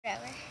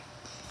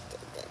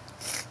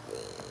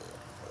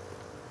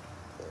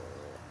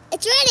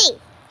It's ready.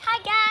 Hi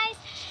guys,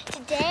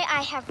 today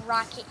I have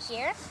Rocket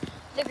here,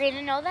 the green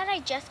anole that I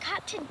just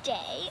caught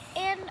today,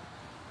 and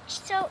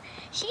so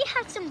she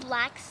has some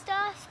black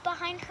stuff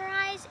behind her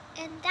eyes,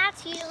 and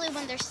that's usually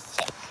when they're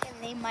sick and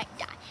they might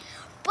die.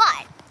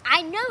 But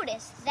I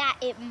noticed that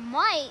it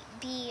might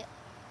be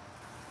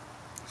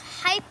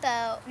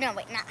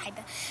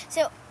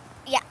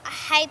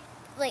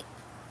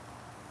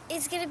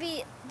it's gonna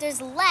be,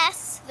 there's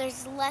less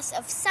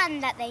of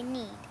sun that they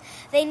need.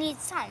 They need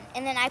sun,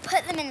 and then I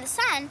put them in the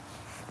sun,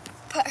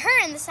 put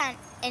her in the sun,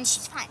 and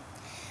she's fine.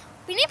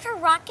 We named her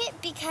Rocket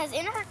because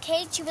in her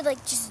cage she would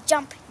like just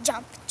jump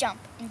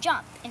and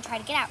try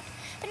to get out.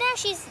 But now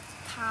she's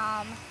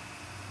calm.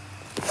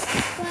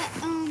 But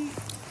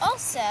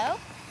also,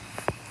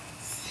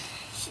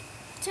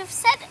 to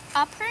set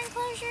up her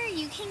enclosure,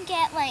 you can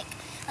get like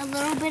a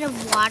little bit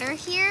of water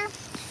here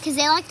because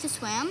they like to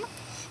swim.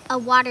 A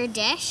water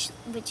dish,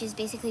 which is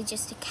basically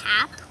just a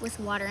cap with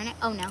water in it.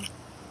 Oh no.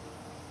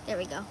 There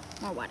we go.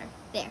 More water.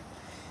 There.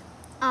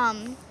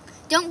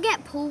 Don't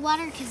get pool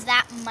water because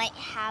that might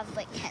have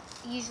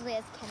usually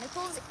has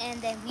chemicals, and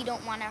then we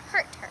don't want to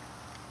hurt her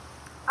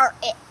or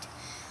it.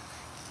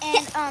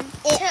 And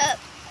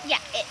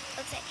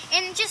let's say,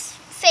 and just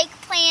fake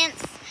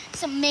plants,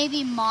 some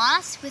maybe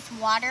moss with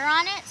water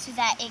on it, so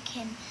that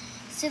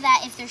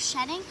if they're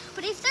shedding.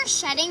 But if they're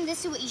shedding,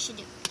 this is what you should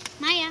do.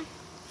 Maya,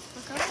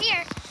 look over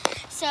here.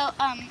 So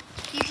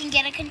you can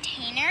get a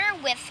container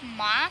with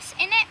moss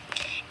in it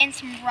and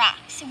some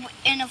rocks,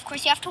 and of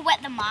course you have to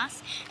wet the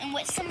moss and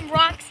wet some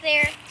rocks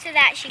there so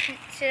that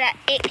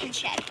it can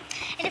shed.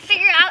 And to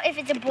figure out if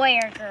it's a boy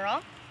or a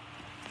girl,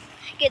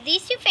 get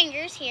these two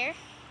fingers here,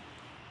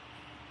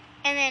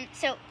 and then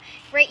so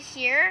right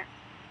here,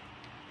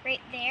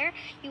 right there,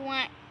 you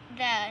want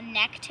the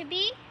neck to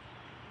be,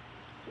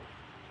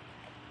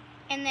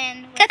 and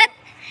then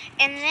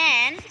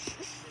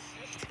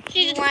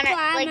you want it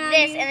like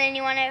this, and then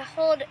you want to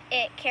hold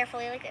it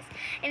carefully like this.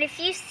 And if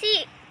you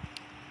see,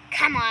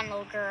 come on,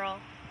 little girl,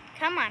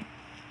 come on.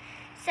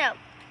 So,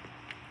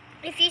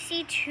 if you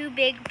see two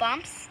big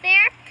bumps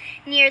there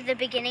near the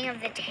beginning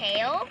of the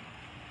tail,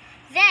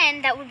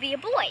 then that would be a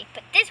boy.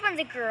 But this one's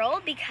a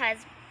girl because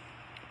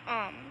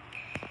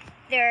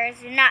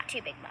there's not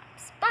two big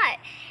bumps. But,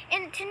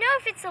 and to know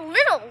if it's a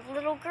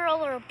little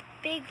girl or a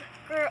big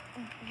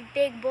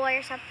boy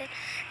or something,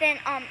 then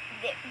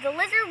the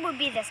lizard would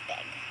be this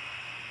big.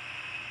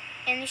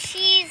 And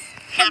she's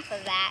half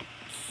of that.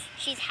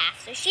 She's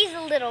half, so she's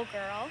a little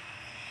girl.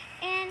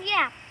 And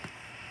yeah.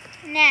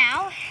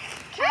 Now,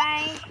 Can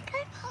I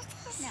pause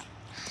this? No.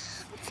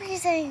 I'm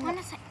freezing. One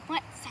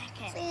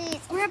second. Please.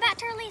 We're about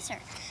to release her.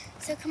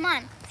 So come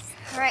on.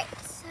 All right.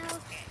 So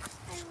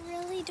I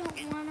really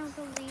don't want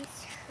to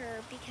release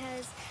her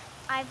because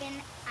I've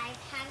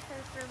had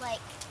her for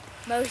like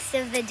most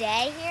of the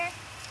day here,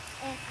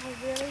 and I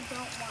really don't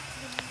want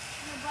to release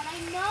her, but I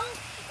know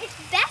it's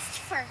best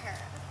for her.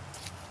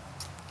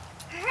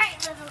 All right,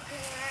 little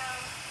girl.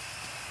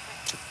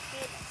 Let's do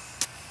this.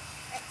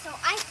 All right, so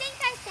I think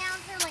I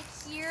found her like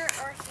here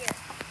or here.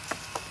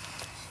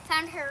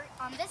 Found her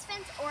on this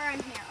fence or on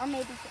here, or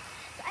maybe here.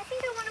 So I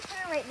think I want to put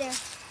her right there.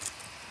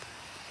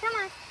 Come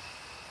on,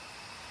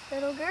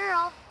 little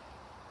girl.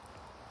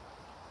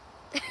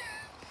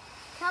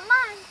 Come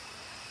on.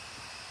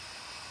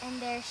 And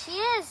there she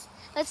is.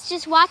 Let's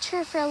just watch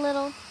her for a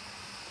little.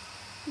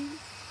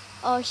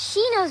 Oh, she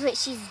knows what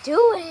she's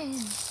doing.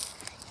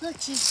 Look,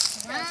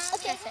 she's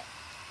okay.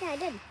 Yeah, I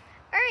did.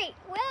 All right.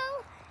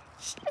 Well,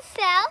 she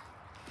fell.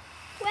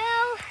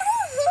 Well,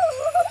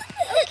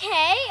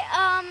 okay.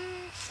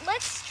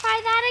 Let's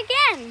try that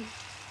again.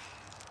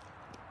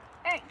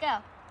 All right,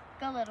 go.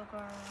 Go, little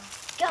girl.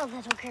 Go,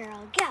 little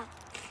girl. Go.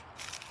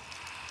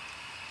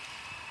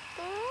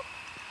 Boop.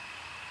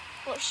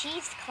 Well,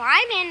 she's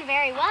climbing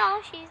very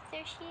well.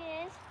 There she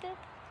is. Boop.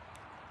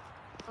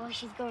 Oh,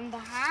 she's going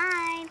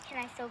behind.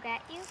 Can I still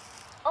get you?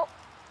 Oh,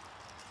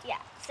 yeah.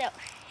 So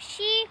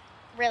she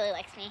really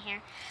likes me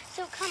here.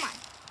 So come on.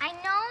 I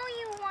know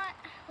you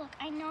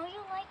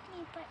like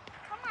me, but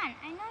come on.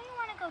 I know you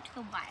want to go to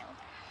the wild.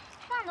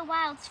 Come on, the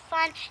wild's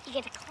fun. You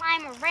get to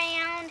climb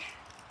around.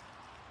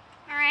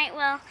 All right,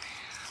 well,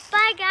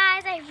 bye,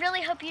 guys. I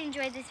really hope you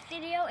enjoyed this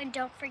video, and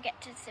don't forget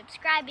to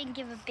subscribe and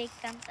give a big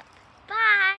thumbs up. Bye.